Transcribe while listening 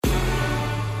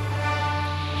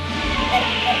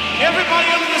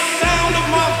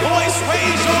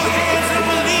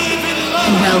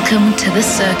Welcome to the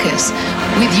circus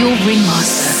with your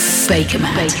ringmaster,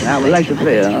 Bakermat. I would like to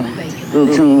play a little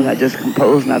tune I just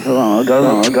composed not so long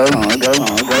ago. It's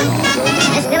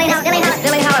Billy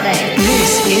Holiday.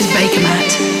 This is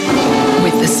Bakermat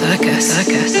with the circus.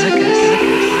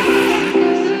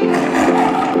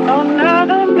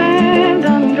 Another man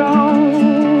done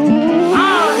gone.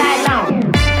 All night long.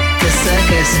 The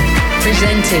circus,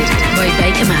 presented by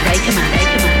Bakermat.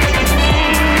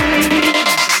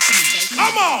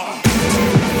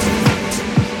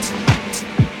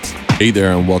 Hey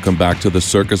there, and welcome back to The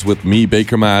Circus with me,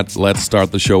 Bakermat. Let's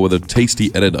start the show with a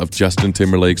tasty edit of Justin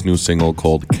Timberlake's new single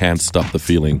called Can't Stop the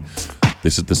Feeling.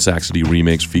 This is the Saxity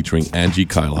remix featuring Angie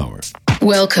Keilhauer.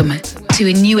 Welcome to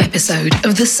a new episode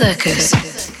of The Circus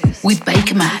with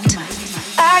Bakermat.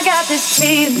 I got this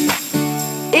feeling,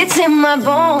 it's in my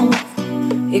bones.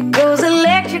 It goes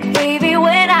electric, baby,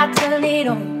 when I turn it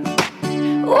on.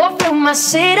 All through my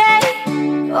city,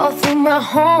 all through my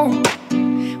home.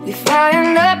 We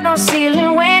flying up, no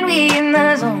ceiling when we in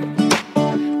the zone.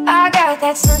 I got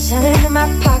that sunshine in my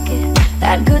pocket,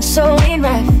 that good soul in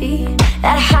my feet,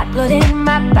 that hot blood in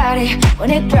my body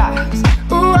when it drops.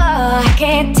 Ooh, I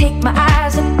can't take my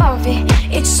eyes off it.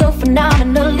 It's so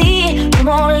phenomenally. Come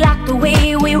on, lock the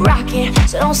way we rock it,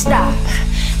 so don't stop.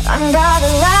 Under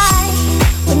the light,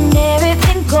 when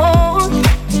everything goes,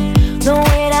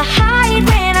 nowhere to hide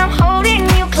when I'm holding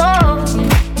you close.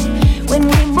 When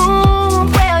we move,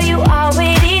 well, you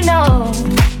already know.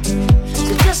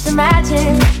 So just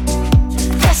imagine.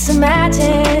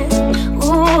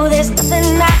 Ooh, there's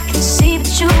nothing I can see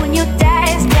but you when you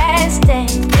dance.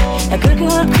 A good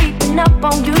creeping up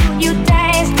on you when you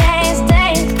dance.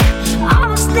 All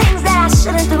those things that I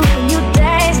shouldn't do when you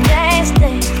dance.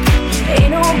 Ain't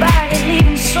nobody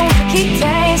leaving soon, so keep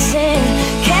dancing.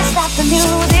 Can't stop the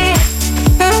music.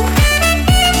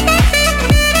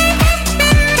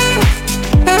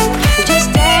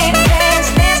 Just dance, can't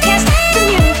stop the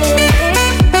music.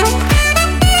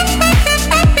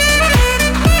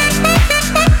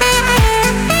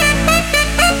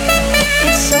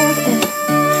 It's something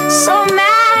so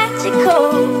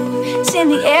magical. It's in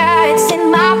the air, it's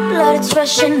in my blood, it's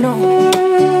rushing on.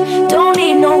 Don't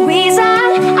need no reason,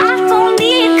 I don't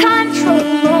need control.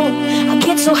 I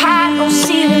get so high, no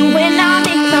ceiling when I'm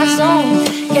in my zone.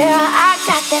 Yeah, I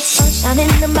got that sunshine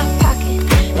in my pocket,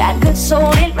 that good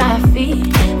soul in my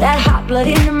feet, that hot blood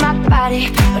in my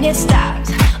body when it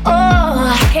stops. Oh,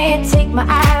 I can't take my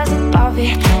eyes off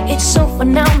it. It's so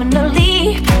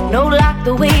phenomenally. No lock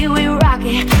the way we rock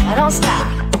it. I don't stop.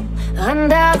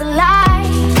 Under the light,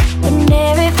 when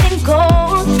everything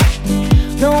goes,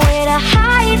 nowhere to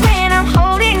hide when I'm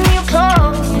holding you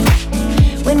close.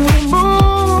 When we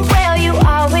move, well, you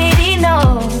already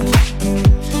know.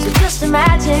 So just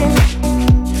imagine.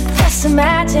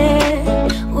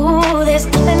 Ooh, there's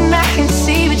nothing I can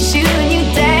see but you when you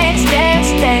dance.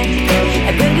 A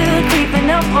good creeping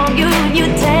up on you when you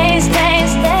dance.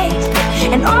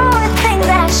 And all the things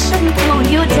I shouldn't do when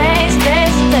you dance.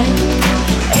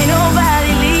 Ain't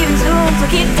nobody leaving soon, so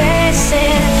keep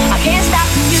dancing. I can't stop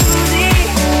the music.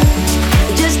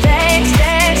 Just dance.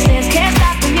 Can't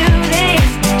stop the music.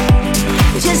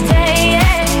 Just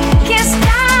dance. Can't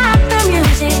stop the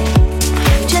music.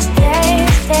 Just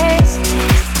dance.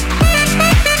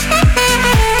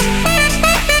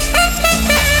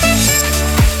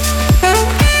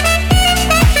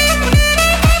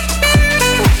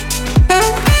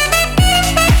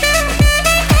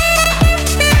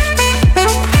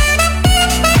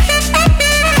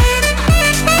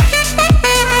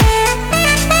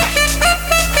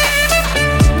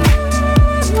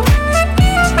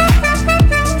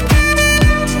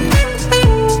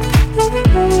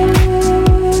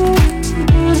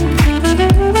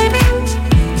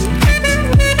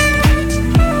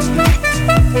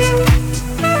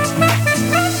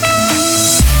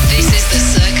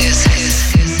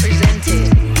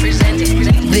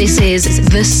 This is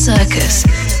The Circus,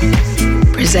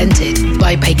 presented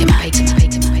by Bakermat.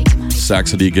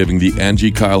 Saxity giving the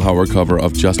Angie Keilhauer cover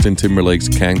of Justin Timberlake's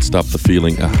Can't Stop the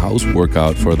Feeling a house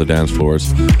workout for the dance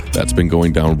floors. That's been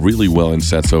going down really well in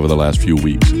sets over the last few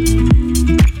weeks.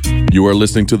 You are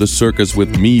listening to The Circus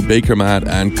with me, Bakermat,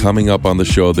 and coming up on the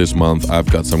show this month,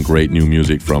 I've got some great new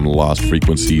music from Lost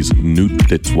Frequencies,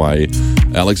 Nuits,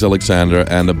 Alex Alexander,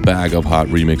 and a bag of hot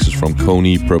remixes from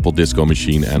Koni, Purple Disco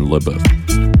Machine, and Boeuf.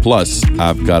 Plus,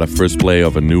 I've got a first play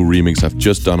of a new remix I've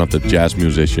just done of the jazz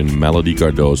musician Melody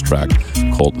Gardot's track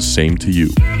called Same to You.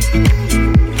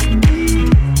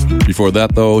 Before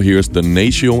that though, here's the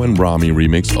Natio and RAMI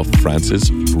remix of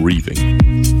Francis Breathing.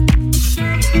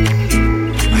 I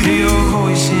hear your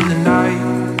voice in the night.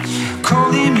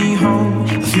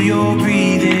 feel your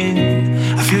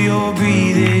breathing, I feel your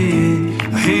breathing.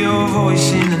 I hear your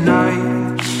voice in the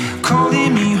night,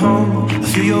 calling me home. I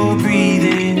feel your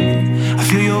breathing, I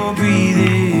feel your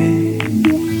breathing.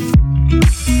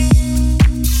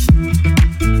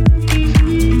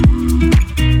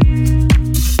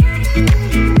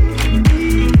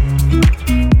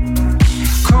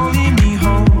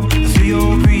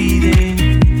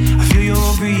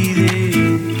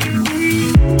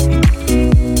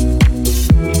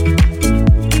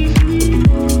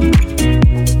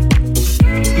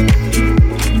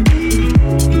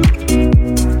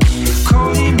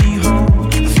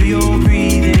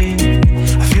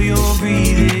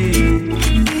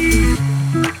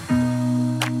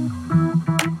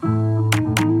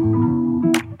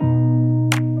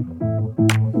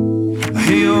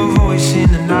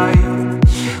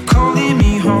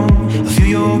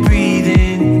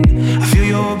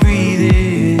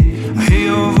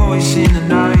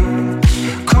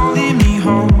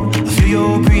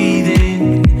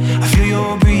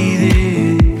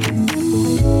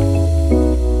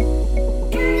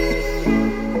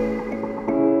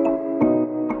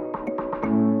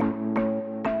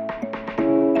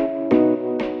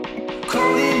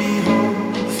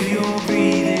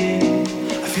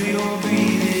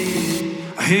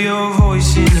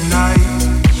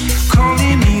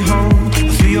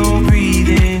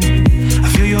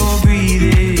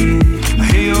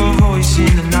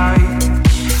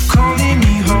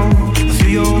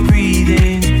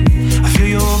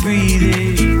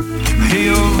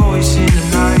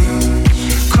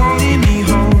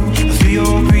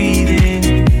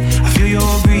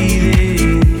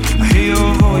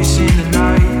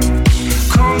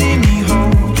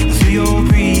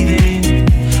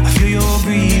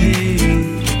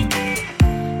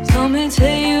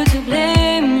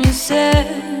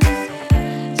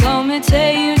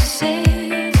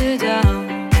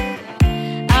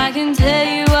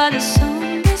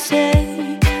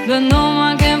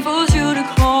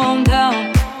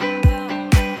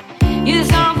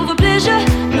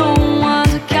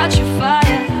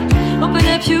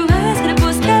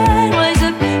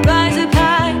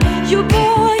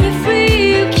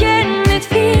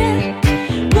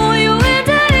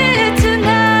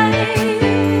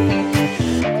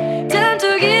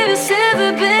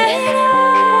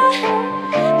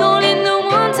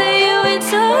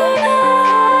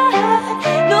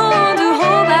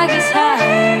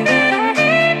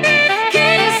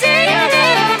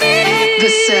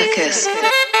 Circus.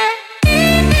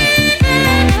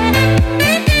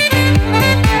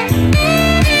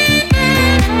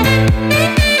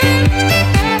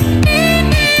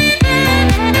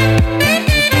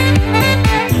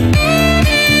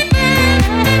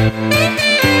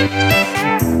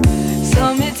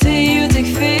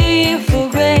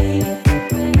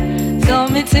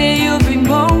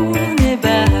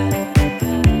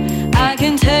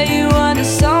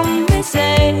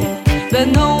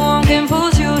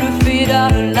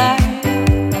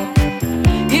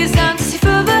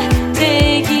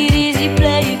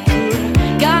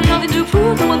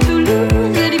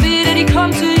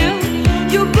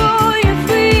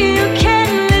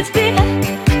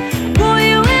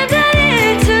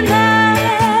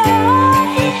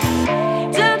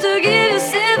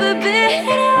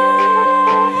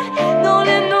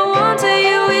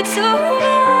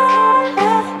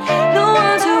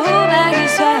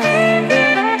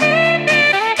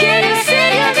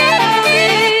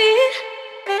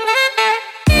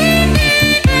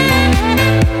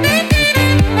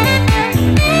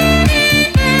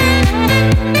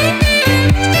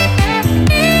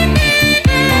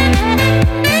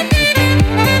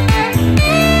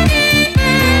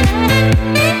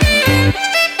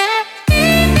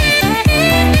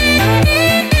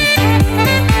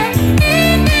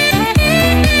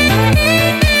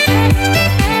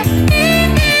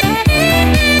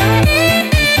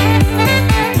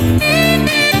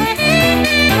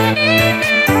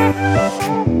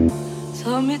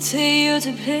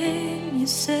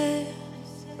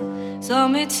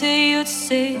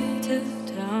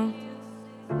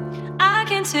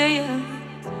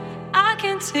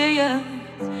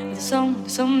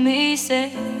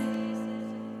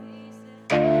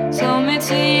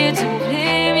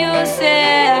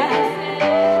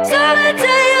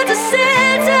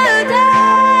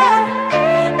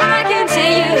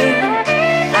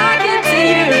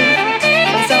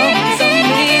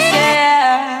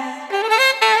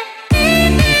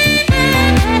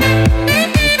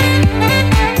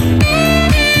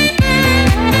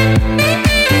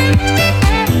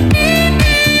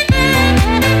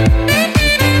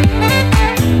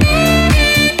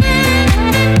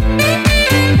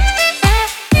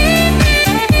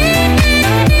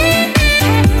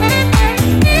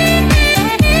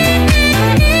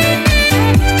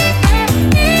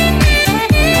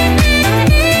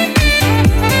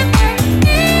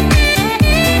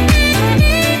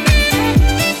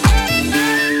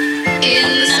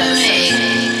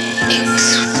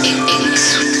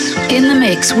 the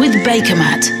mix with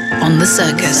Bakermat on the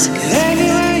Circus.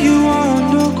 Anywhere you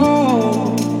wanna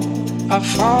go, I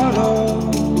follow.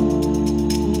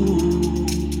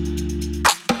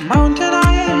 Mountain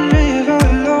high and river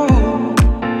low,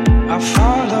 I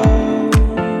follow.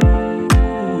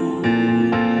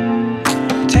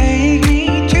 Take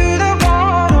me to the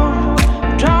bottom,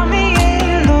 draw me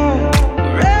in low,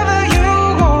 wherever you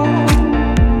go.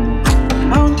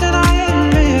 Mountain high and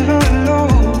river low,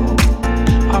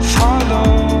 I follow.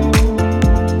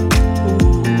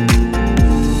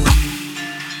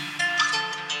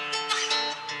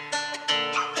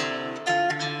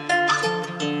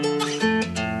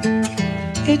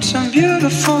 It's a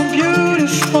beautiful,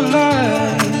 beautiful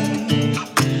life.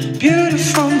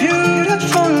 Beautiful,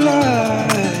 beautiful life.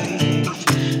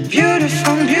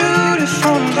 Beautiful,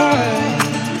 beautiful life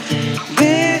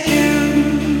with you.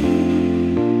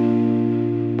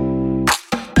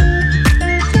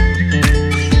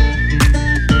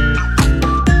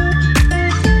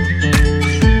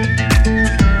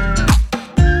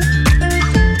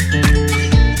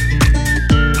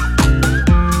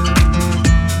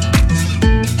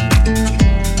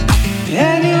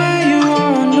 Anywhere you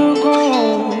wanna go,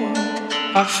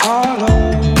 I follow.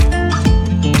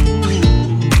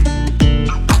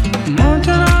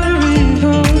 Mountain on the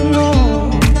river low,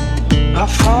 I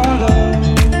follow.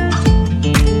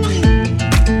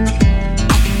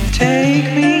 Take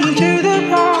me to the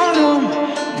bottom,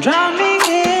 drown me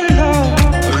in low,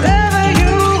 wherever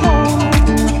you go.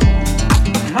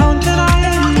 Mountain on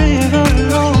the river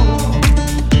low,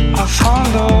 I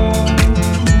follow.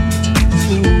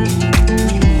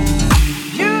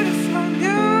 Beautiful,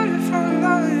 beautiful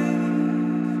life.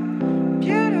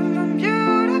 Beautiful,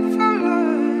 beautiful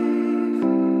life.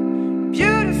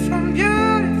 Beautiful,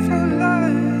 beautiful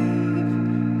life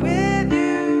with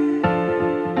you.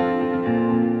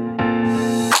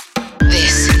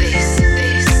 This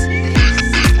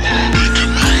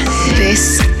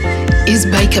is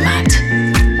Bakermat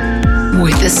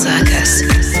with the Circus.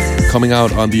 Coming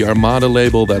out on the Armada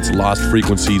label, that's Lost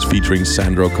Frequencies featuring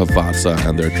Sandro, Cavazza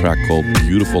and their track called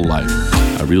Beautiful Life.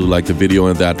 I really like the video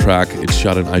in that track. It's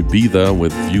shot in Ibiza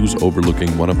with views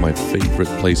overlooking one of my favorite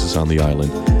places on the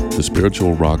island, the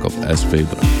spiritual rock of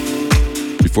Esvedra.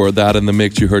 Before that in the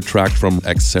mix you heard tracks from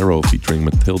Axero featuring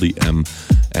Mathilde M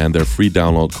and their free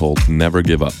download called Never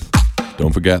Give Up.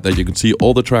 Don't forget that you can see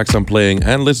all the tracks I'm playing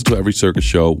and listen to every Circus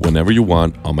show whenever you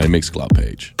want on my Mixcloud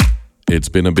page. It's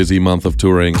been a busy month of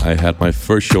touring. I had my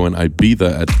first show in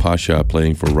Ibiza at Pasha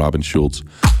playing for Robin Schulz.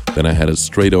 Then I headed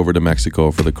straight over to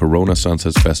Mexico for the Corona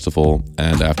Sunsets Festival.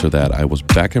 And after that I was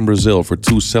back in Brazil for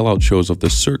 2 sellout shows of the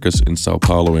Circus in Sao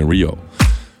Paulo and Rio.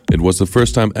 It was the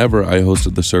first time ever I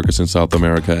hosted the Circus in South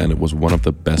America and it was one of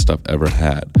the best I've ever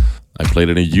had. I played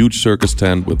in a huge circus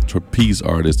tent with trapeze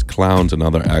artists, clowns and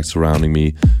other acts surrounding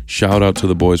me. Shout out to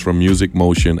the boys from Music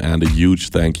Motion and a huge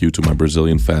thank you to my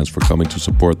Brazilian fans for coming to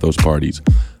support those parties.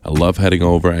 I love heading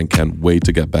over and can't wait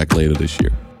to get back later this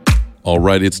year.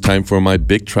 Alright, it's time for my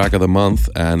big track of the month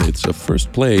and it's a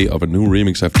first play of a new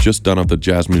remix I've just done of the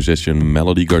jazz musician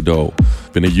Melody Gardot.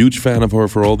 Been a huge fan of her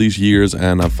for all these years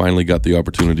and I finally got the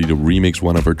opportunity to remix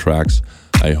one of her tracks.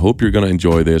 I hope you're gonna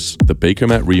enjoy this, the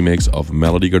Bakermat remix of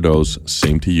Melody Gardot's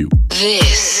Same to You.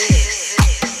 This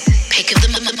pick of the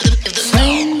month.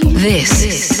 This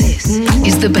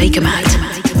is the Bakermat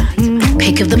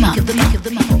pick of the month.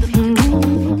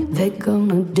 They're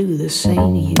gonna do the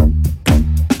same to you.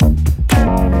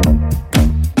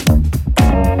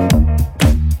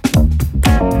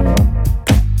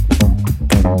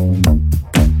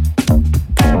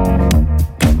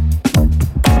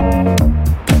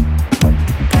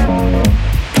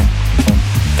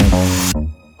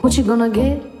 What you gonna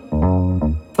get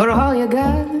for all you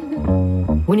got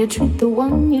when you treat the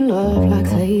one you love like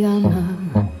they are not?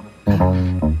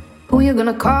 Who you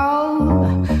gonna call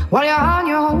while you're on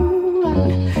your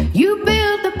own? You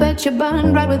build the bed you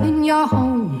burn right within your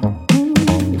home.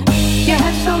 You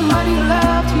had somebody who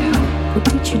loved you, what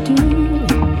did you do?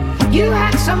 You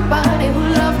had somebody who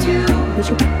loved you, but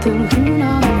you put them in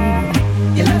on.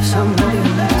 You left somebody who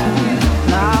loved you.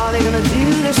 Now they're gonna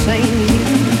do the same to you.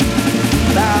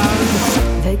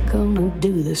 They're gonna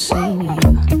do the same to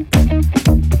you.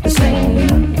 The same to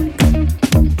you.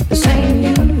 The same to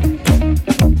you.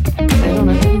 They're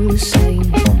gonna do the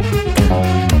same.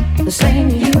 The same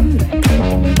to you.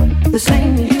 The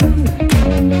same to you.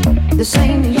 The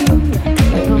same to you.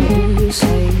 They're gonna do the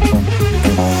same.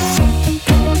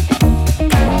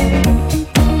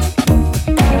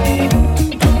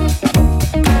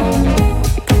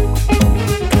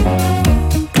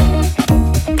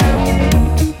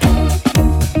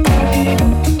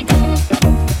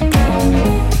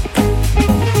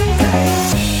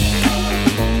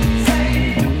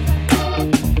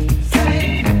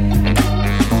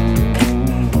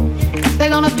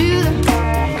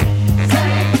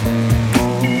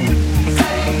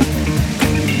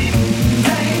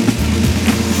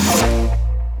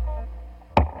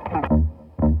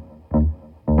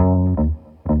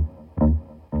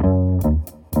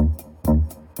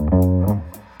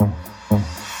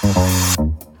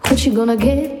 gonna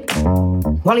get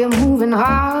while you're moving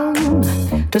on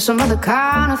to some other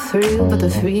kind of thrill, but the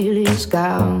thrill is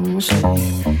gone.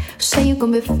 Say you're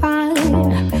gonna be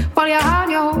fine while you're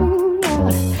on your own.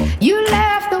 You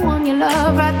left the one you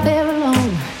love right there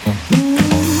alone.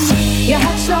 You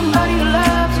had somebody who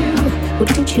loved you, what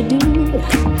did you do?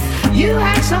 You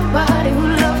had somebody who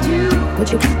loved you,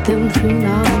 but you put them through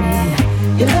now.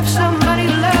 You left somebody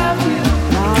who loved you,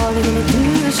 now they're gonna do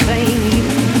the same to you.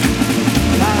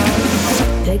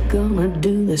 They're gonna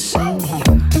do the same to you.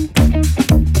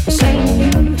 The same to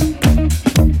you.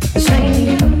 The same to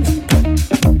you.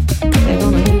 They're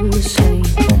gonna do the same.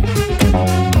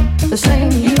 The same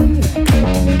to you.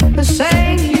 The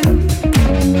same to you.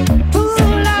 Ooh,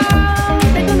 Lord,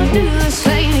 they're gonna do the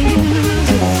same to you.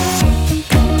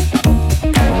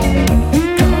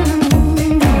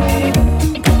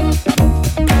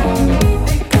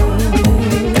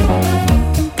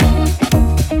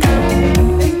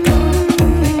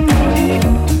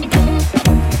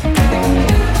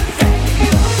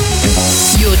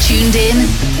 Tuned in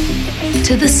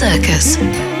to the Circus.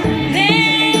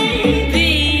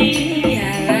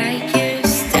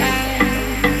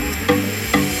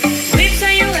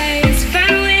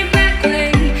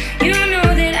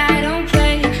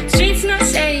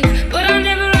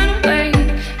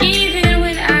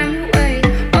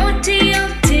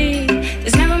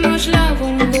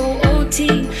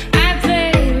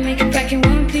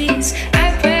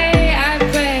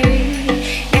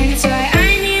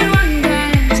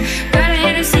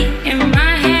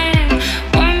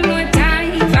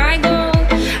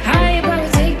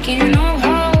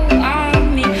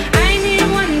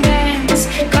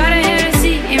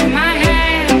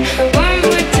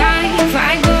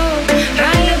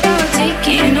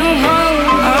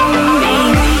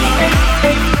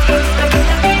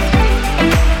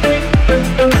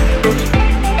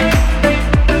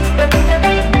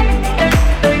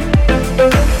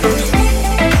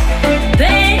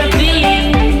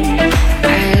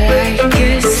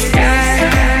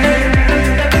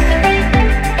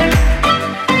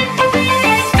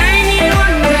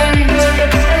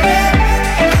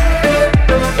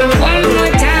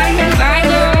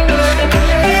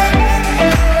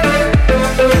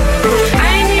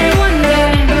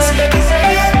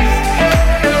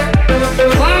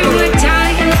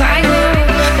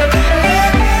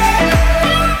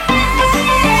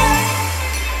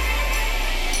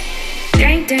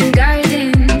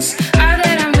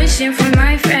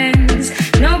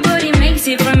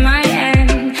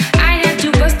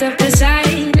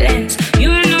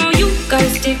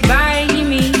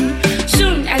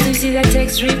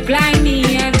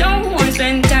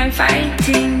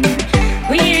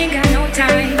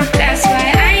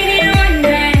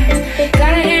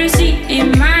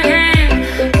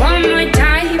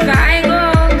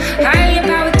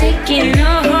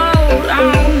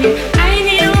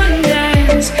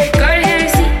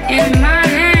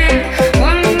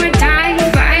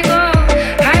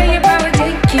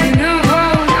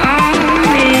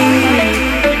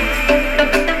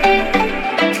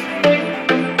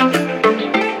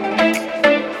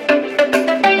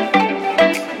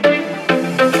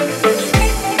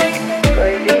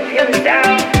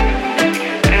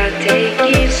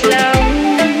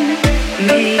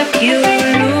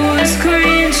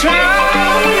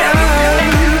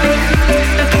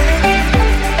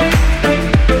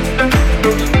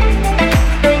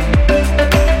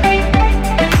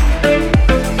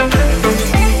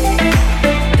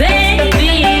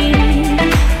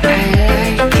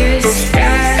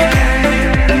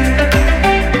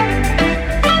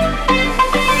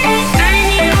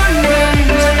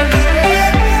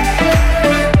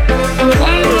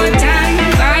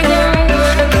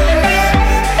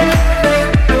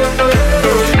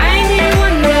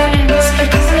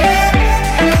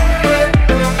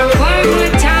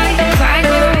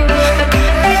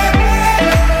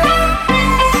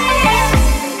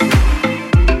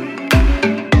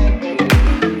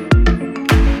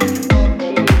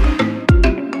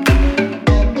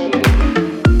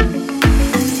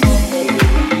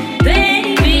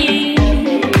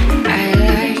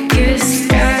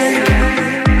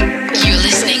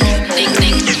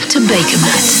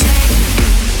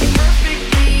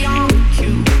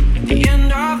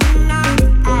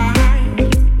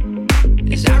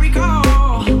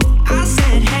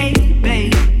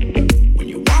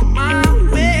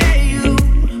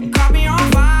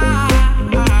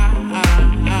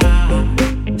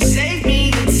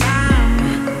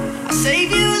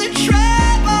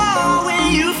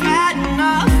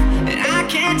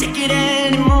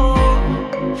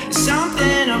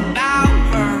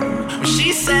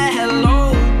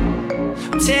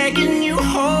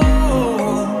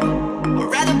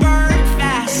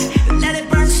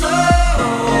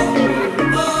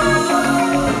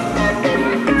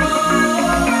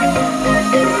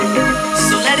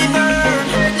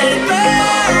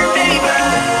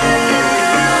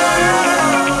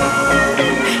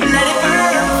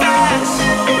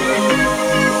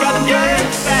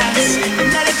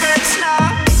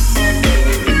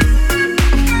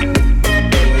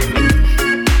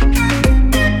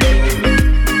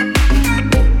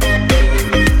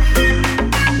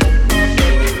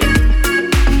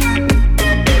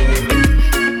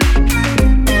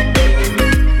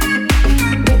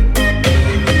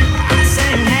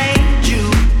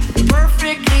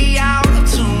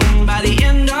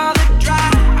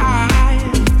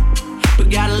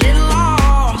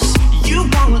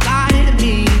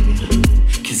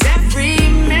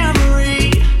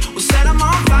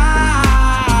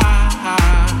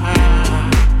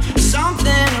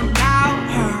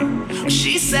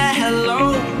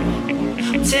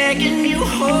 taking you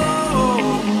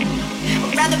home.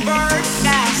 I'd rather burn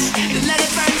fast than let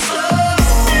it burn slow.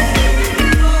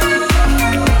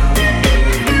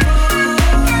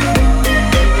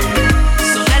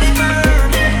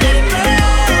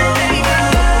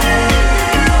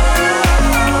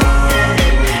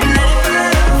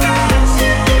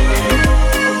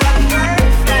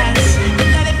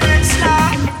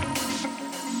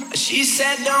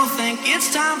 Don't think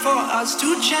it's time for us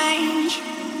to change.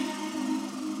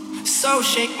 So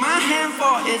shake my hand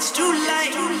for it's too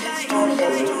late.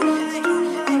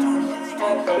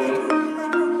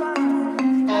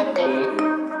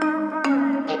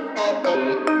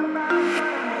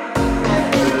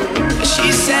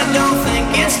 She said don't think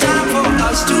it's time for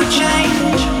us to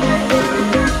change.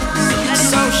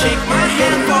 So shake my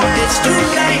hand for it's too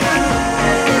late.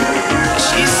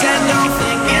 She said don't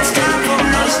think it's time for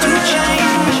us to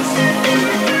change.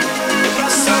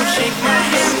 So shake my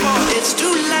hand for it's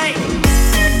too late.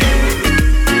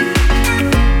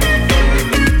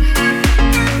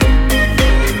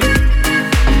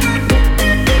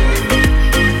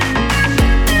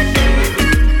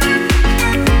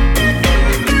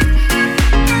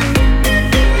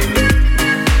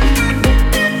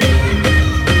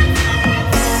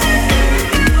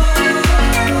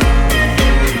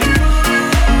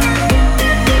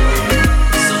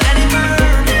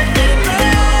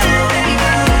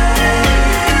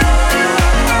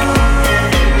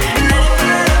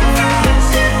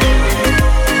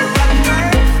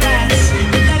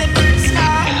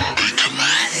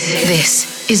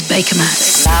 This is Bakermat.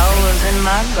 Flowers in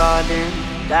my garden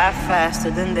die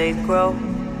faster than they grow.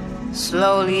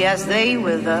 Slowly as they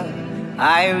wither,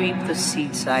 I reap the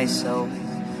seeds I sow.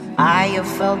 I have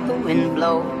felt the wind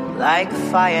blow like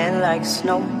fire, like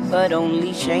snow, but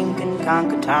only shame can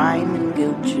conquer time and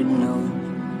guilt should know.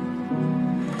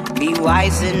 Be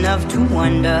wise enough to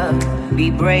wonder, be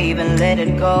brave and let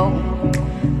it go.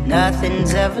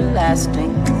 Nothing's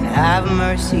everlasting, have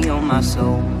mercy on my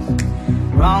soul.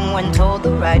 Wrong when told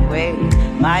the right way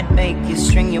might make you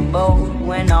string your bow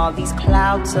when all these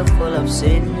clouds are full of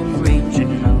sin and rain should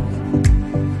know.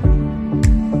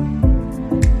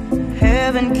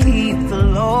 Heaven keep the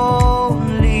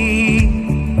lonely.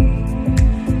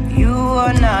 You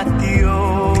are not the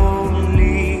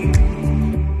only.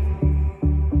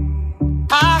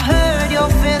 I heard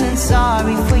you're feeling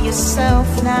sorry for yourself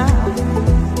now,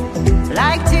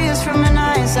 like tears from an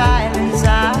ice island's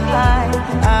eye.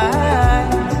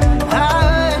 I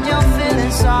heard you're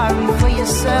feeling sorry for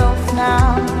yourself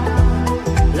now,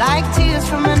 like tears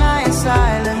from an ice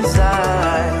island's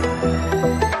eye.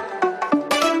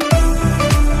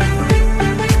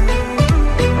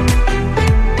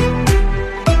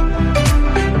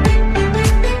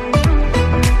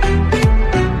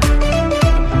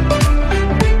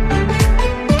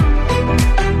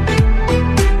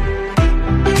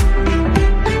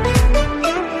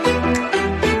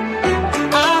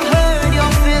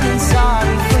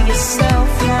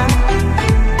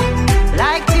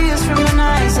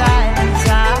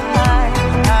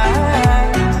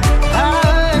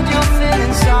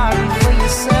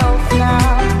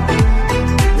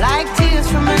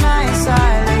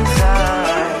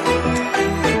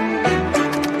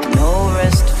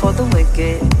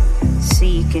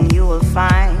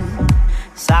 Find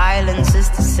silence is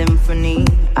the symphony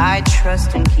I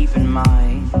trust and keep in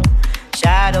mind.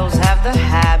 Shadows have the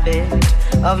habit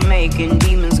of making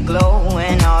demons glow,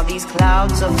 and all these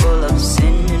clouds are full of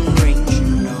sin and rain, you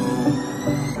know.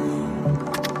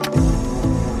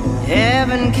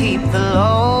 Heaven keep the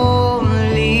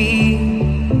lonely.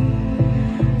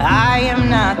 I am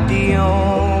not the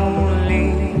only.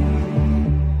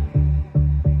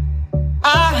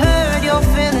 I heard you're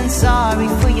feeling sorry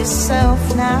for yourself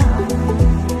now,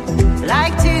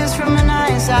 like tears from an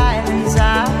ice island's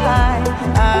eye.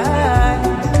 I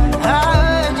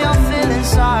heard you're feeling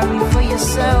sorry for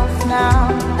yourself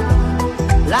now,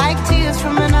 like tears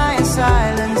from an ice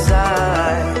island's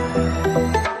eye.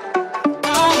 I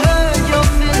heard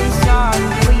you're feeling sorry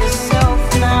for yourself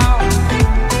now,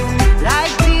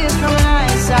 like tears from an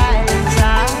ice island's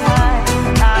eye.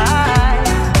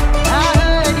 I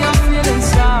heard you're feeling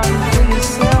sorry for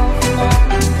yourself now,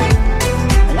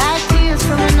 like tears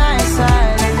from an ice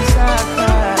island's eye.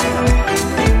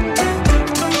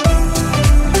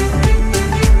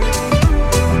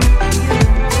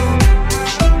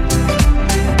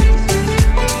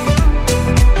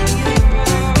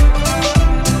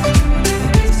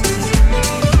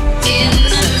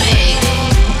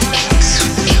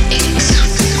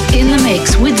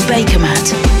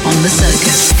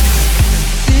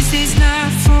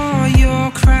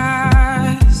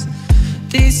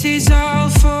 This is all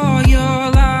for your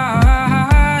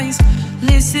lies.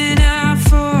 Listen out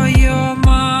for your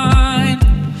mind.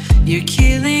 You're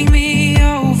killing me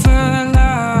over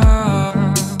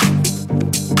love.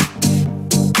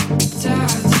 Da,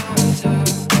 da,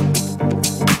 da.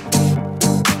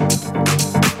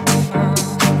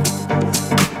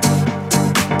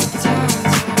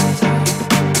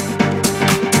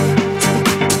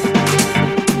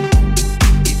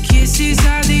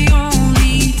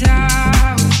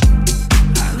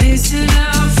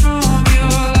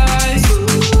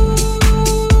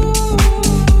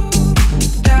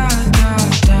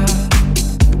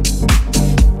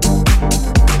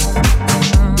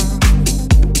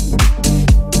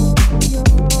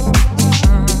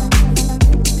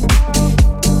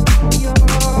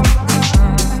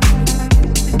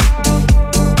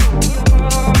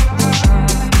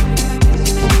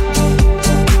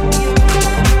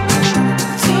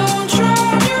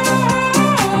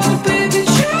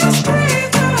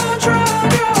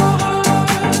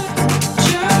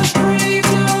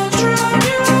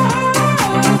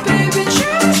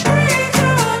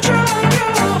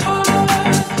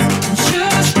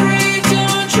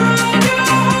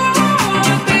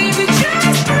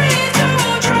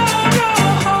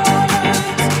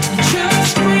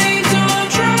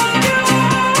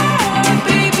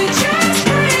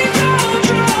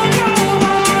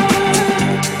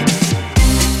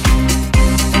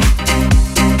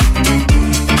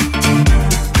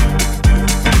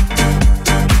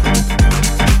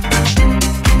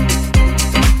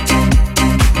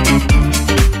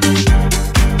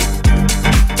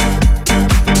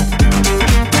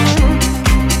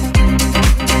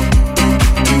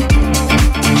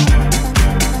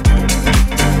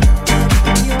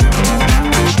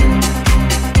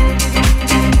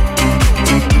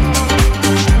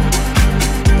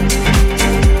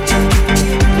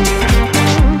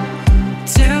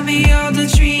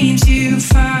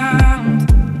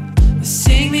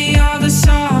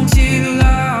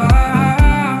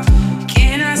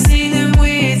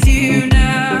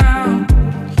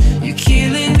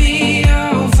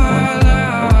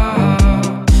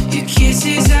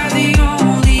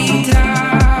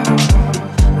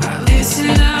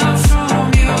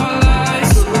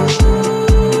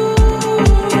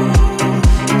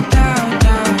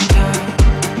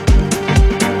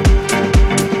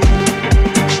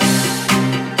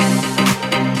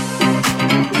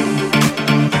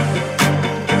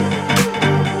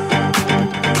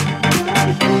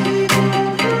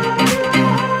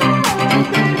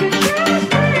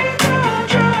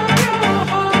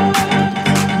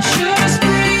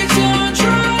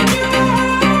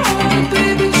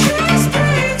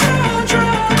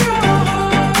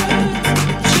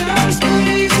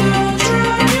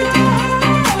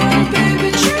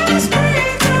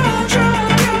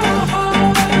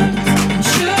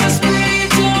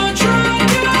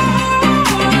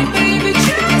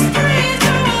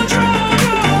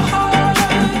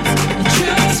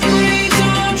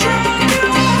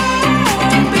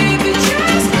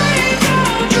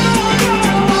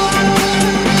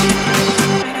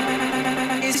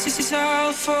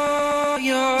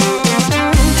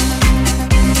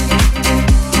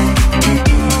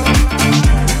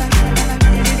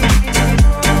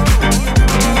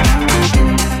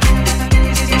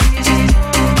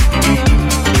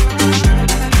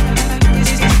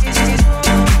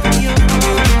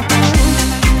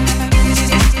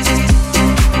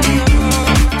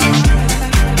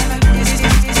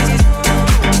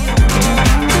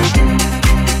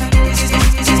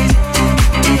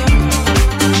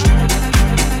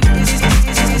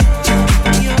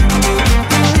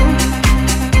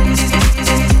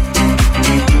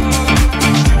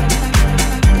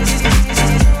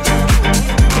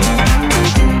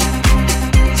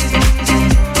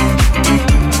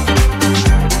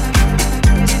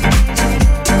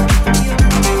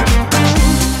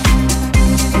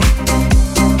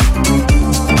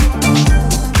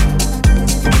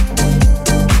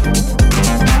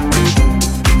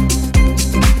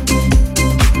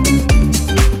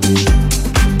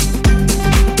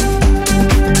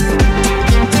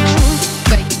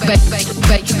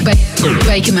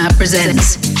 Bakermat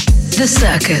presents The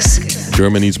Circus.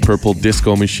 Germany's Purple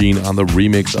Disco Machine on the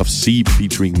remix of SeeB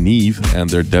featuring Neev and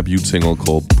their debut single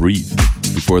called Breathe.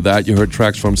 Before that, you heard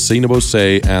tracks from Seinabo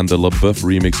and the Boeuf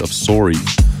remix of Sorry.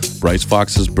 Bryce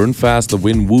Fox's Burn Fast, the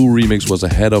Win Woo remix was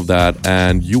ahead of that,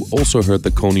 and you also heard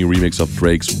the Koni remix of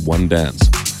Drake's One Dance.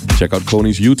 Check out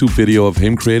Koni's YouTube video of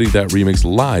him creating that remix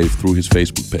live through his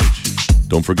Facebook page.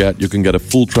 Don't forget, you can get a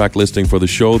full track listing for the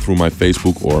show through my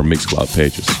Facebook or Mixcloud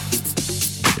pages.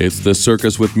 It's the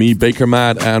Circus with me,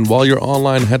 Bakermat, and while you're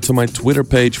online, head to my Twitter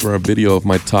page for a video of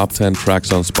my top 10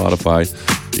 tracks on Spotify.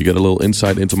 You get a little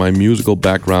insight into my musical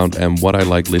background and what I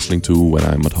like listening to when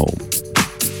I'm at home.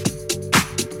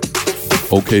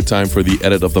 Okay, time for the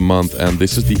edit of the month, and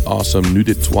this is the awesome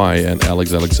Nuits and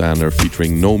Alex Alexander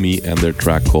featuring Nomie and their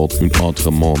track called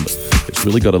Autre Monde. It's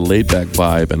really got a laid-back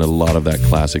vibe and a lot of that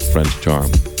classic French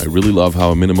charm. I really love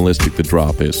how minimalistic the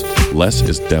drop is. Less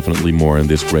is definitely more in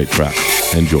this great track.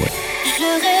 Enjoy.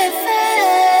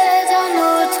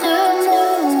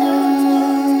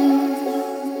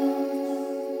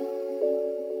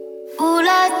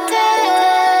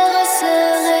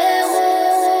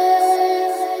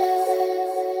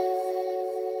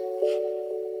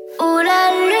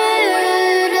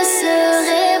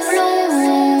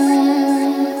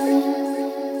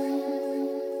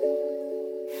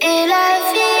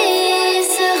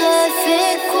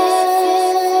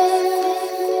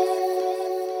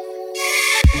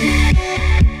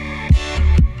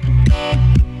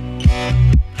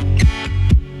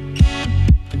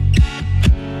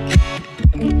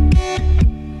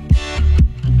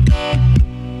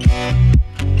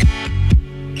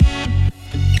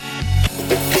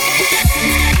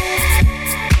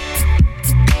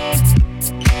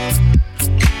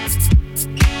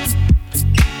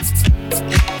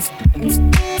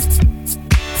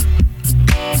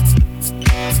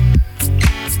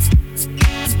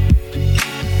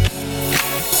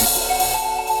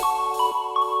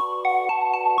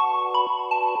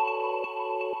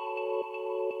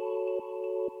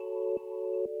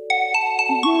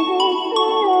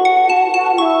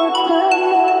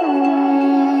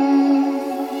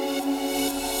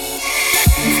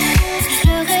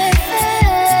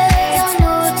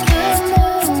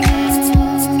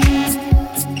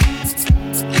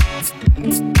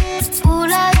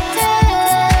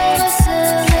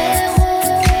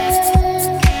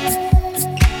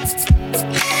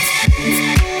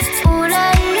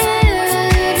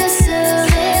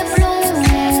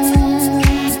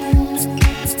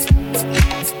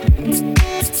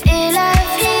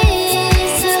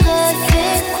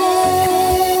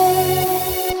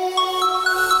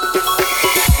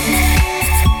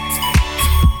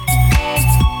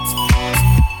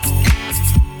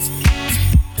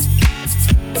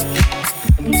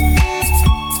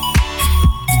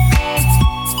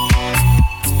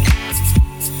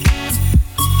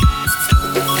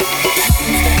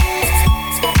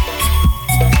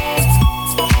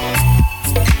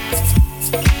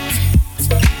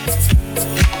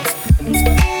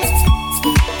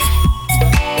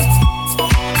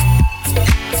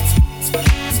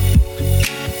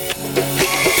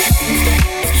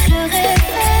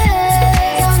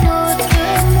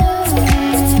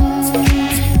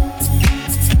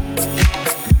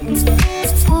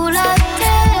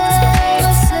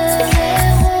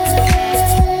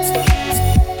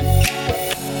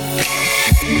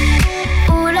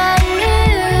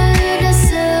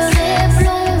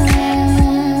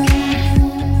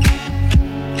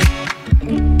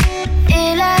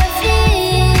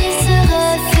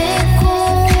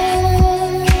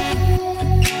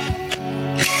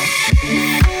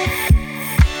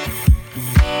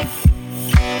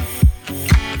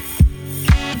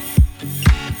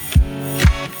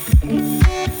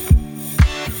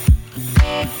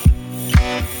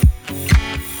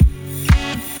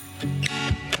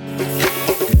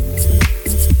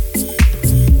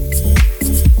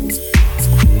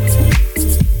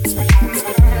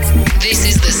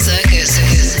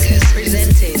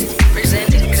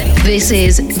 This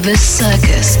is The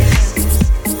Circus,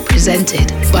 presented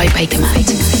by Bakermat.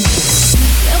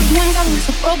 I was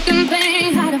a broken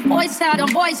thing, had a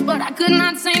voice, but I could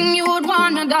not sing, you would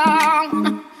want me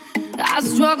down. I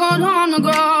struggled on the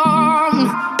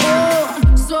ground.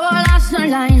 Oh, so last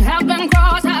line have been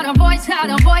crossed, had a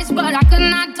voice, but I could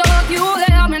not talk, you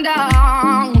held me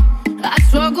down. I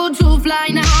struggle to fly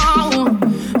now.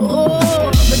 Oh,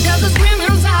 but there's a scream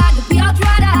inside that we are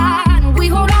tried to hide. We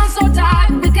hold on so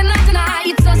tight, we cannot deny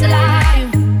it's us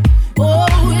alive. Oh,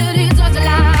 it is us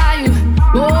alive.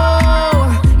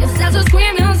 Oh, yes, there's a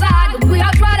scream inside that we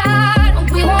are tried to hide.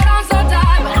 We hold on so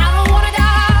tight, but I don't wanna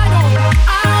die. No,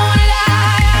 I don't wanna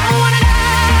die. I don't wanna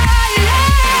die.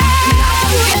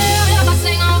 Yeah. I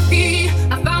sing on key.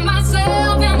 I found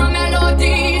myself in my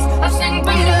melodies. I sing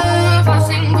for love. I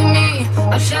sing for me.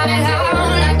 I shout it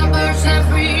out.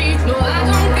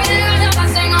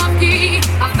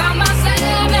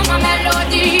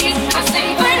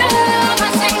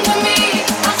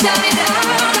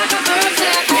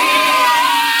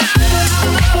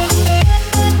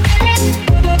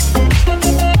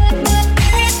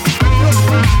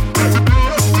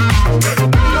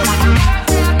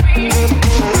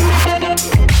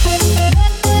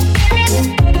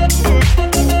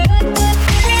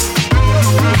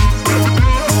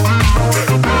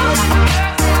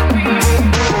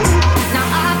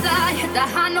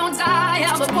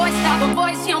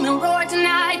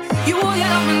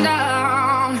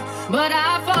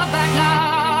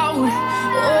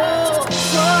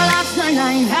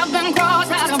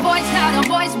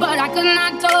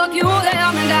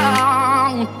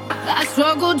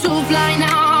 struggle to fly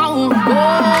now. Oh,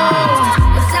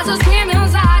 it says a scream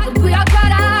inside that we are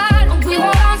cut out. We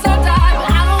hold on so tight,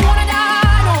 but I don't wanna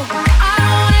die. No, I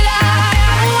don't wanna die.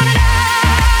 I don't wanna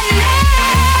die. Yeah.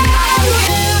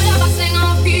 I sing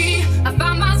on key. I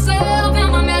find myself in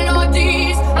my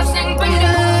melodies. I sing for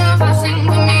love. I sing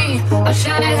for me. I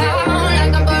shout it out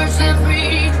like a bird set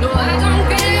free. No, I don't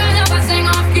care if I sing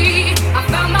off key. I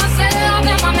found myself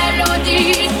in my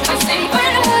melodies. I sing for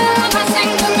love. I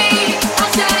sing for me. I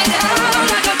shout it out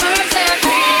like a bird set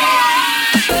free.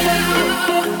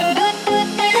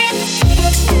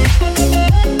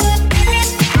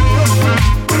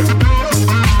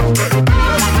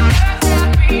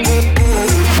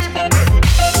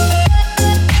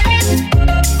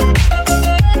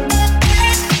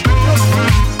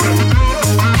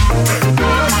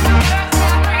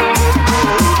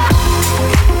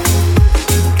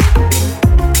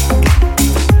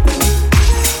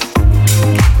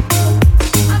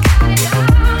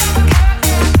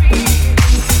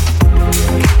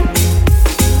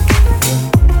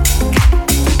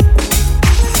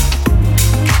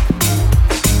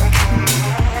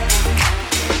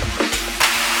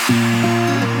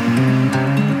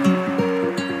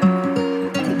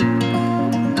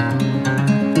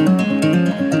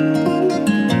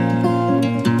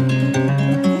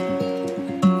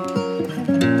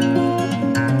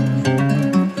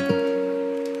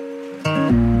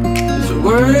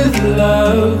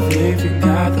 Love if you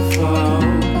got the fall.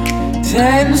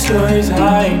 10 stories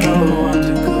high, no one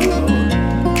to call.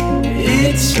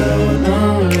 It's so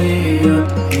lonely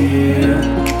up here.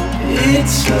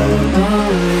 It's so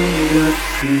lonely up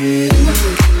here.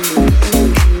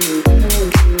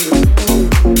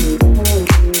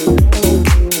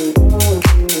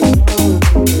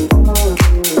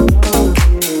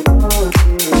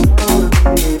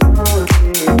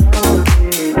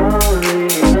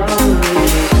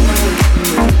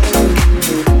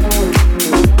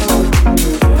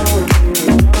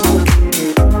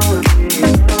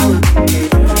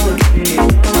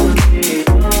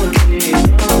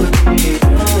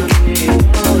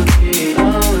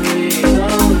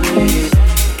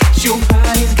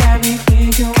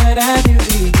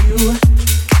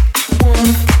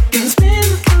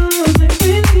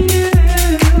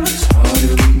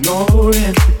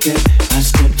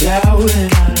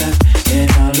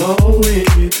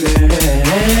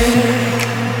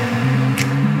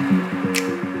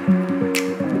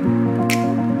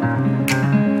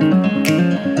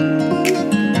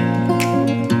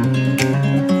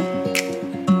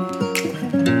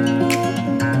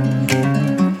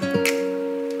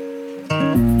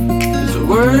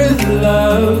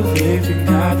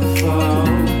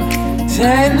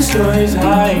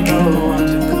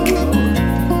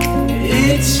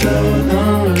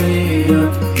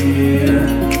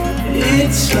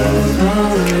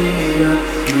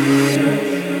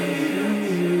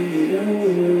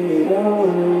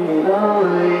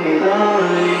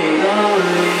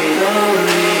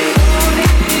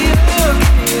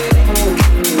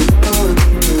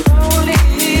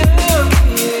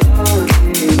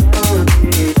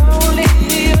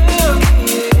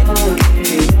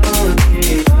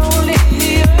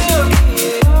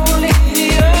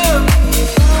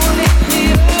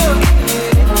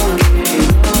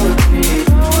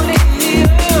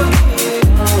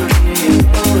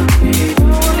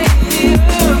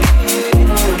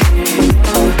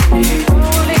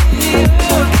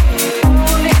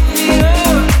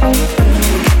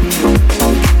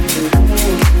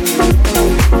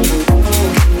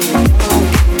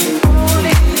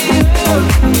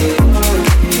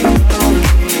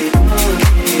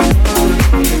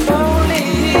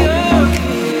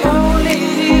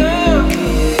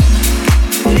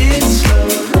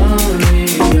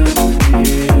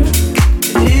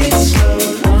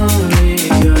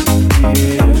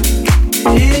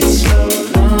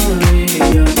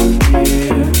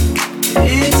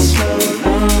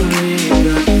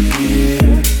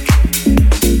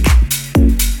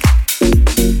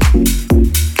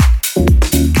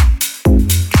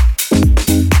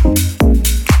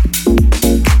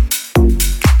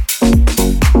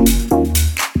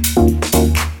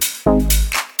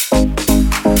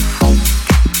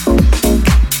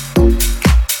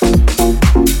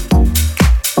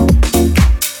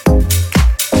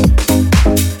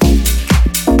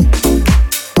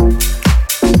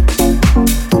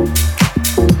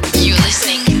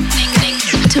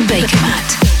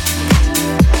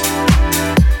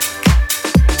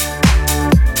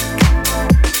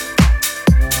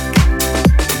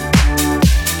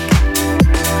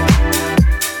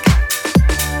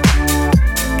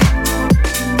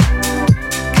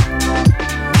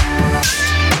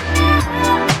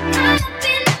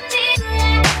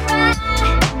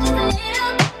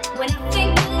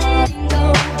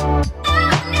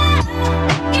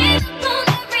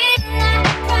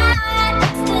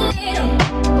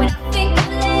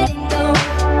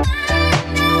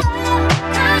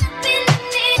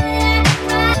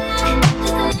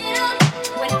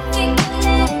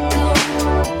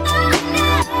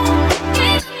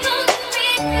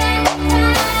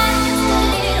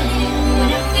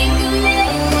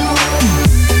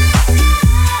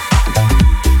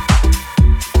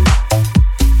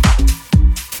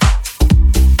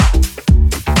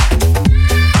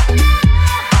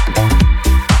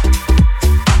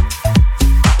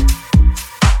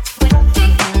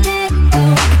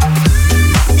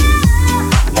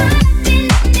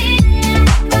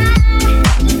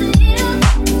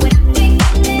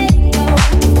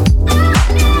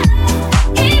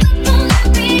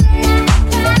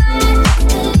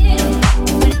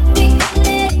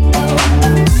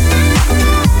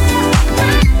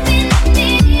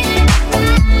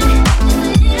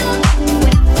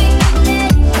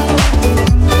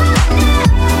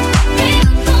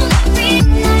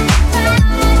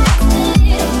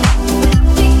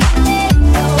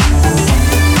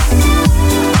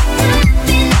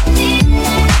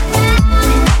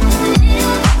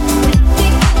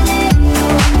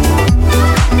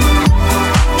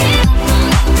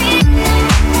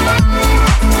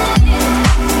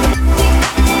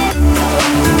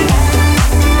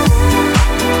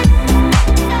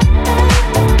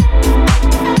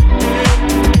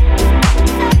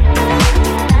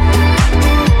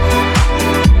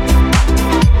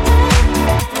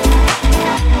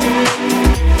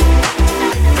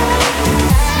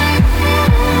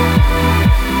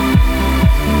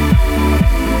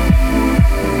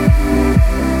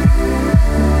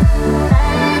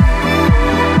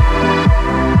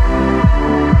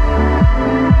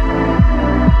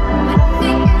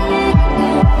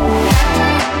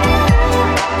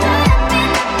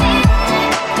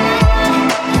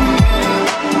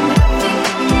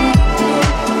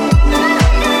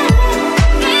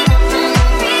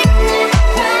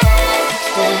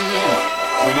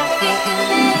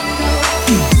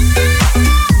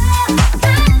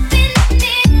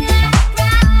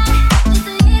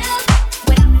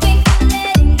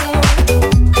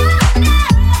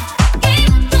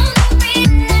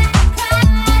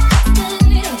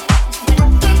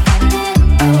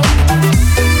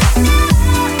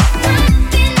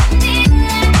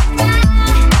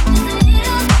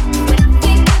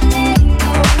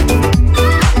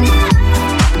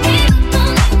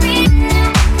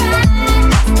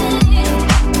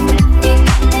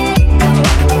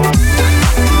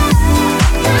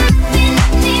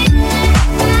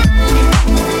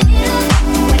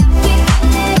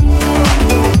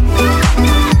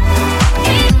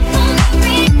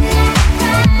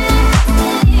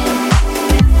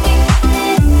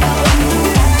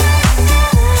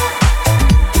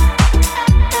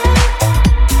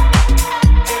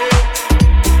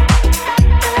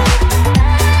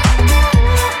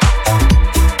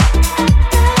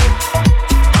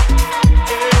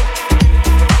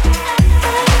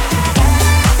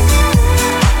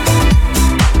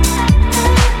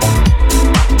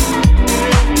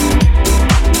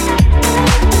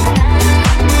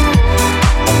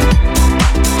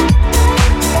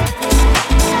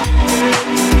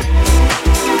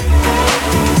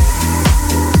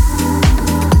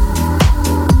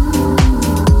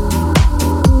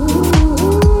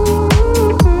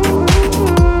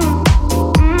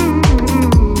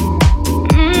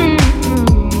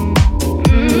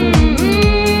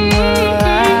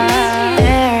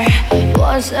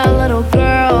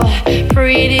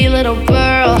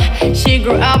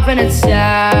 in a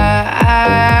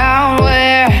town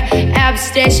where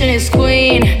abstention is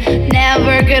queen.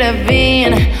 Never could have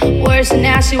been worse, and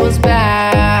now she was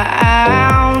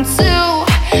bound to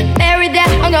marry that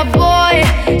younger boy.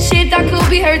 She thought could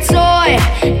be her toy,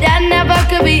 that never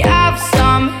could be off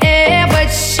somehow. But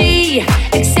she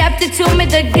accepted to meet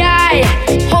the guy,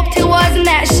 hoped he wasn't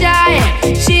that shy.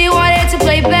 She wanted to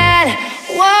play bad.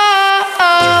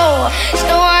 Whoa, she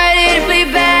wanted to play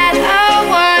bad. I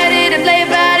wanted to play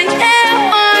bad. Yeah, I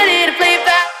wanted to play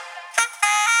bad.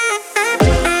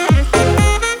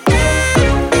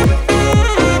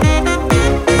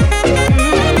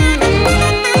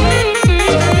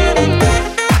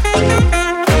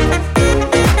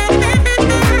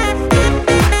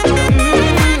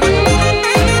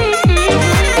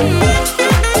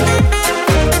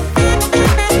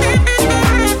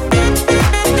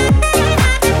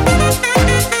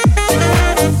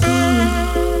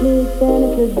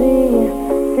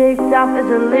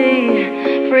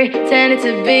 Pretended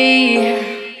to be,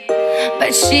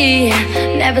 but she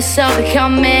never saw the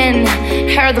coming.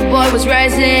 Heard the boy was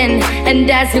rising, and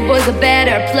as he was a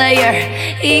better player.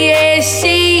 Yeah,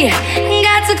 she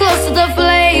got too close to the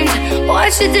flames.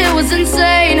 What she did was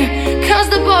insane, cause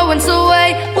the boy went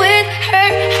away with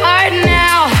her heart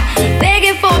now,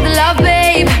 begging for the love,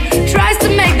 babe. Tries to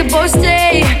make the boy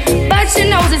stay, but she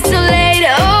knows it's too late.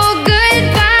 Oh,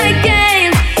 goodbye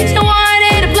games. She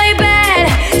wanted to play bad.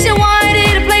 She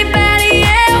wanted to play bad.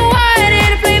 Yeah, wanted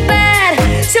to play bad.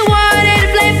 She wanted to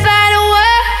play bad.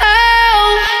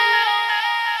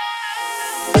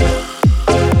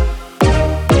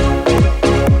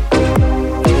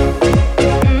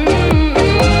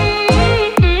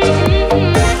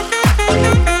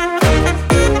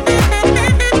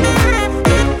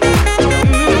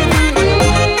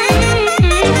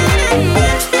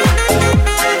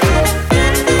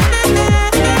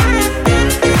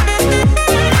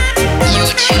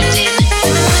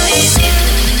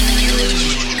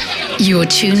 You're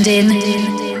tuned in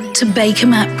to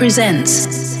Bakermat Presents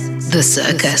The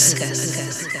Circus.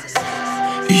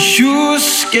 You're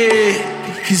scared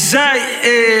because I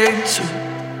am too.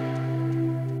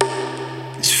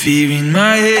 This fear in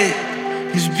my head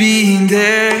has been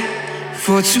there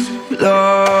for too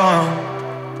long.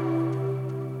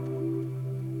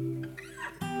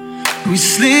 We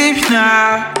sleep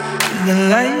now in the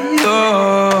light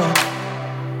on.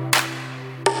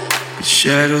 The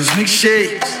shadows make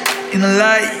shapes in the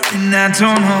light, and I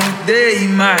don't know what they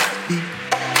might be.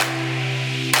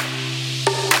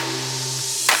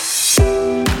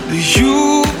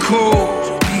 You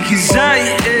cold because I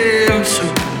am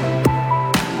too.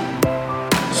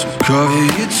 So cover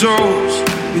your toes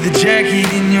with a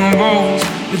jacket in your bones,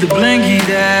 with a blanket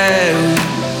out.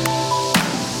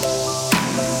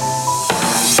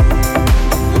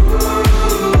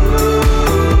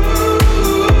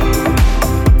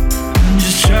 I'm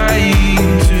just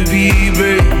trying to be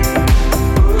brave.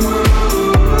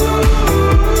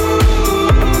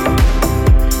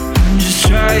 I'm just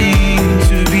trying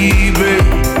to be brave.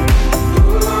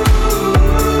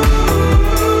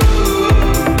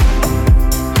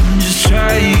 I'm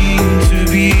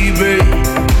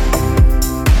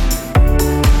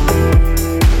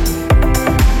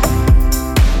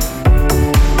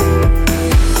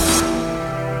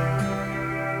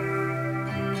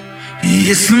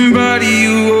get somebody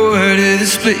who ordered the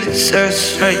splits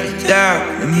us right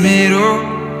down the middle.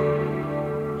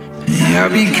 And I'll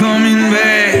be coming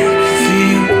back for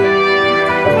you.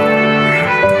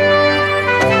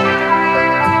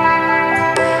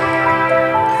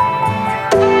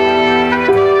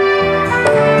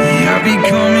 And I'll be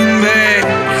coming back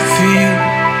for you,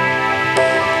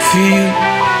 for you,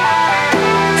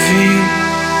 for you,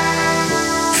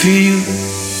 for you,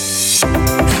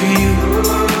 for you.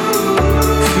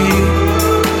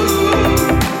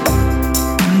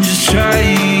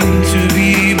 Trying to be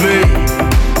brave.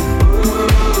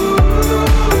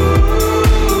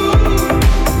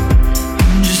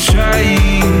 I'm just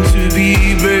trying to be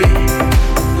brave.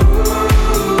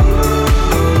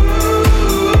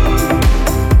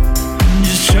 I'm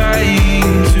just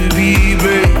trying to be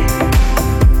brave.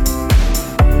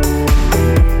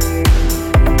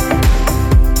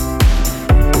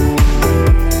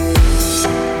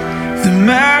 The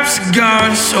maps are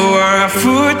gone, so are our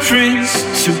footprints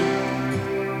too.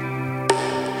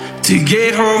 To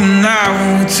get home now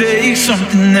will take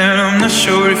something that I'm not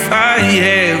sure if I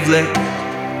have left.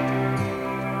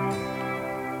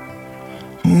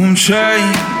 Oh, I'm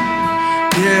trying,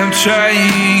 yeah, I'm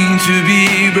trying to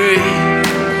be brave.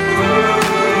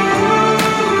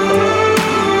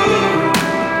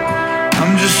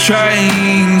 I'm just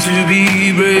trying to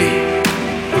be brave.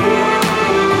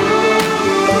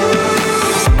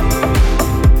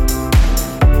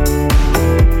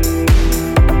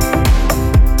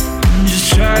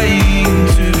 Trying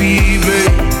to be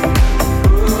brave.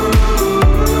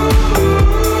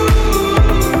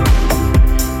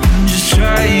 I'm just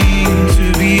trying to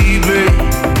be brave.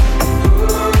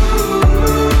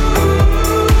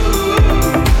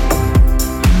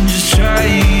 I'm just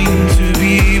trying to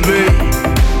be brave.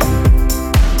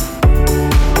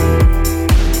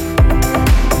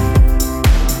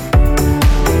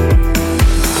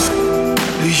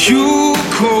 Are you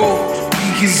cold?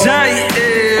 Because I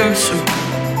am so.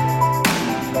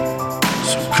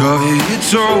 Cover your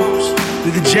toes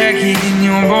with a jacket in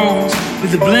your bones,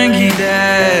 with a blanket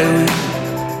that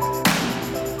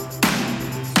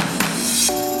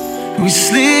we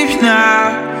sleep now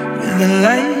with the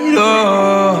light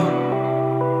on.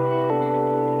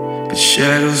 But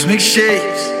shadows make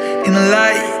shapes in the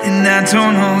light, and I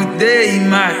don't know what they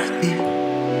might be.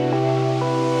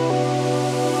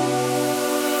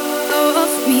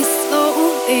 Love me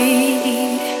slowly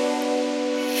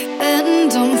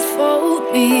and unfold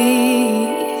me,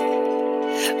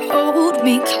 hold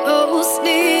me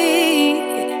closely,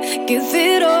 give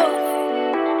it all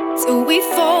till we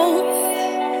fall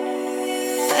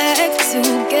back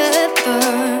together,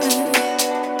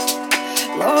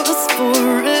 lost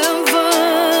forever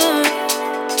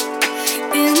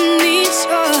in each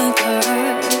other.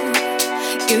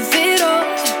 Give it all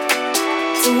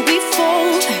till we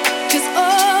fall, 'cause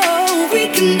oh, we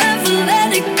can never let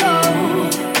it go.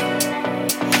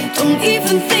 Don't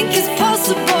even think it's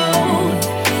possible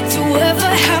to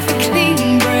ever have a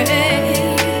clean break.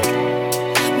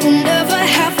 We'll never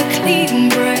have a clean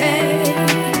break.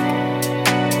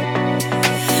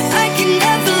 I can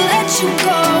never let you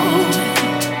go.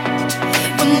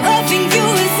 When loving you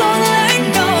is all I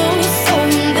know, so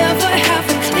we'll never have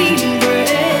a clean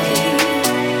break.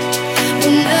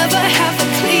 We'll never have a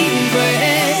clean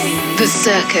break. The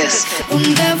Circus. We'll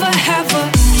never have a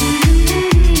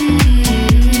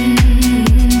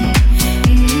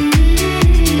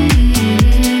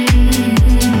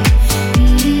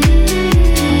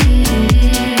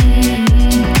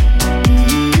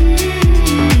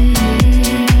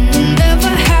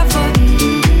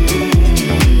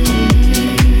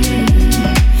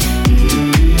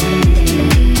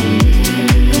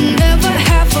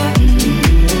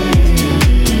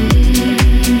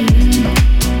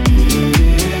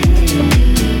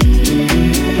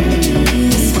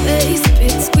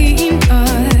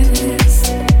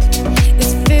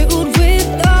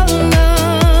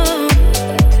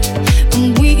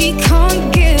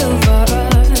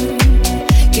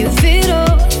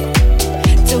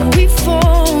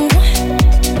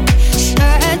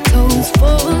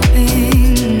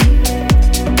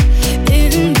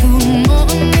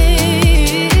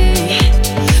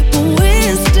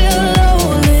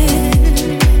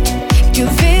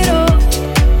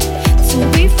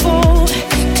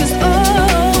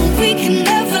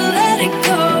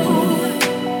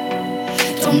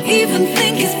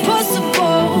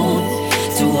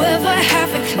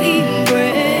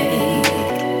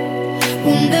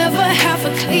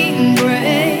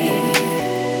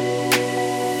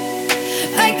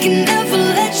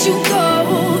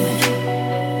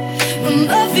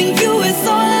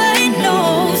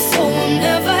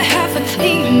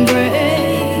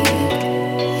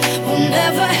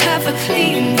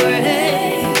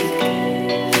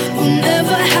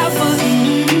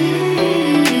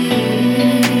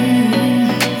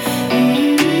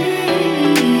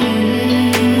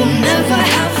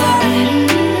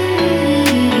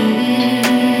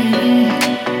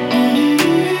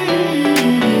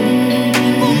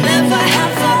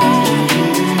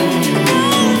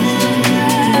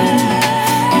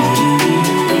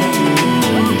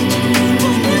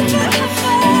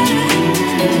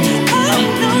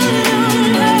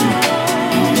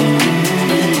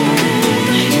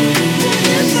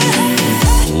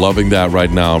Loving that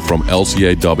right now from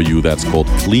LCAW. That's called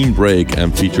Clean Break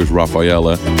and features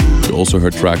Rafaela. You also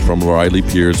heard track from Riley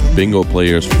Pierce, Bingo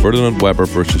Players, Ferdinand Weber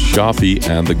versus Shoffy,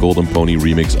 and the Golden Pony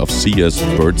remix of Sia's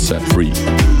Bird Set Free.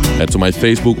 Head to my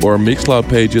Facebook or Mixcloud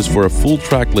pages for a full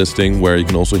track listing where you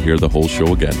can also hear the whole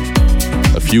show again.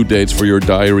 A few dates for your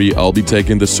diary. I'll be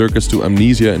taking the Circus to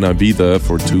Amnesia in Ibiza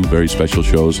for 2 very special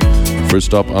shows.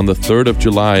 First up on the 3rd of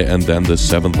July and then the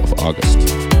 7th of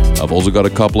August. I've also got a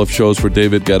couple of shows for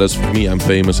David Guetta's Me I'm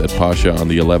Famous at Pasha on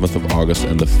the 11th of August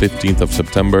and the 15th of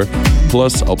September.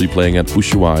 Plus, I'll be playing at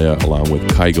Ushuaia along with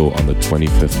Kaigo on the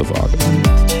 25th of August.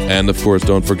 And of course,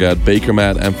 don't forget,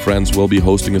 Bakermat and friends will be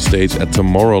hosting a stage at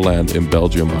Tomorrowland in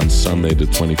Belgium on Sunday the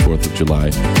 24th of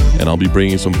July. And I'll be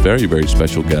bringing some very, very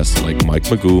special guests like Mike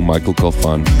Magoo, Michael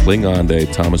Colfan, Kling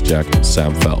Ande, Thomas Jack, and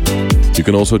Sam Feld. You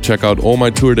can also check out all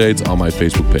my tour dates on my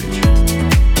Facebook page.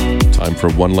 Time for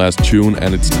one last tune,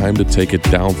 and it's time to take it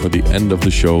down for the end of the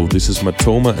show. This is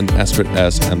Matoma and Astrid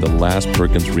S and the Last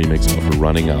Perkins remix of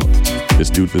Running Out.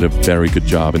 This dude did a very good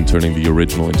job in turning the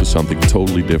original into something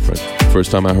totally different.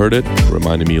 First time I heard it,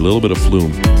 reminded me a little bit of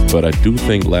Flume, but I do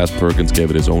think Last Perkins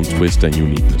gave it his own twist and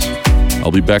uniqueness.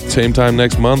 I'll be back same time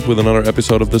next month with another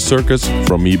episode of The Circus.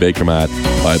 From me, Bakermat.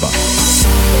 Bye-bye.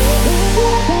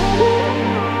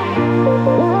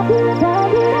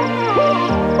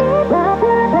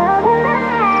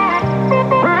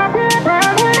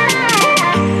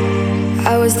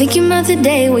 I was thinking about the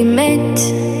day we met,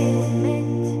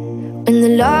 when the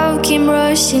love came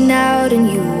rushing out and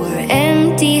you were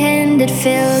empty-handed,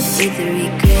 filled with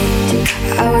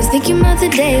regret. I was thinking about the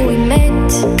day we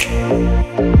met,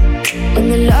 when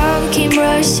the love came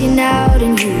rushing out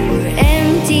and you were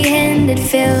empty-handed,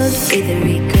 filled with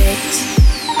regret.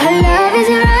 Our love is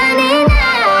running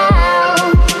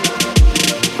out.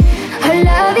 Our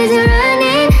love is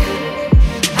running.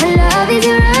 Our love is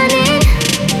running.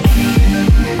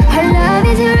 Our love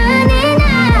is running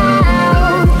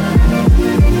out.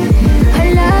 Our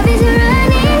love is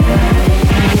running,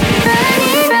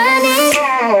 running, running.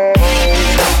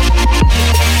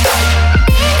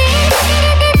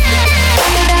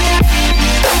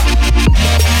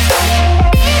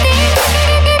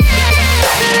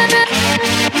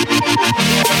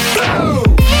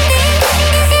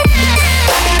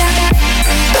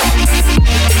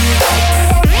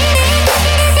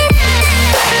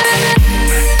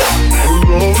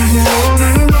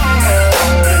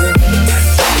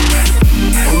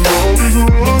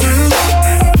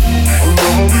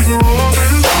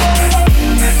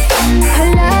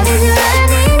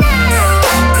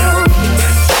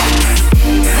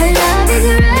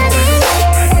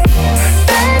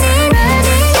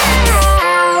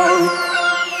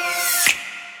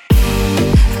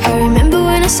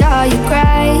 Saw you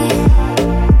cry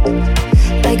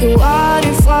like a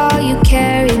waterfall. You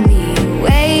carried me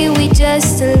away with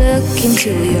just a look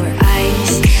into your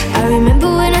eyes. I remember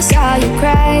when I saw you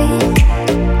cry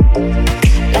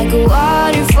like a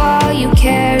waterfall. You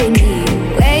carried me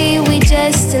away with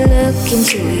just a look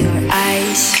into your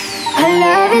eyes. Our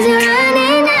love is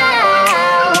running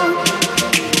out.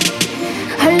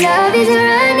 Our love is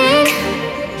running.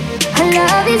 Our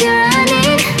love is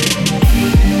running.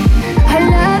 Our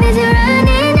love is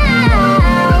running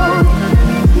out.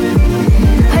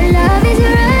 Our love is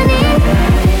running,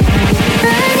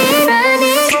 running,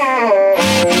 running.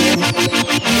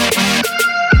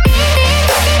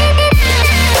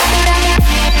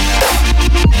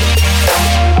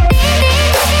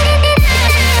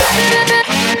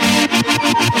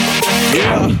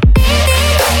 Yeah.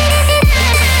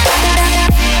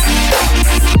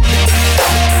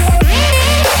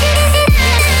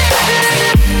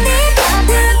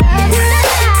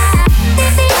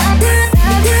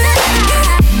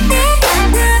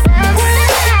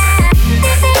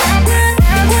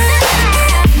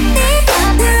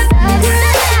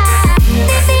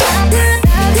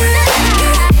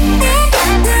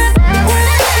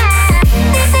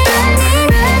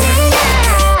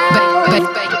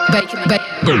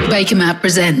 Bakermat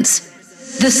presents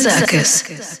The Circus.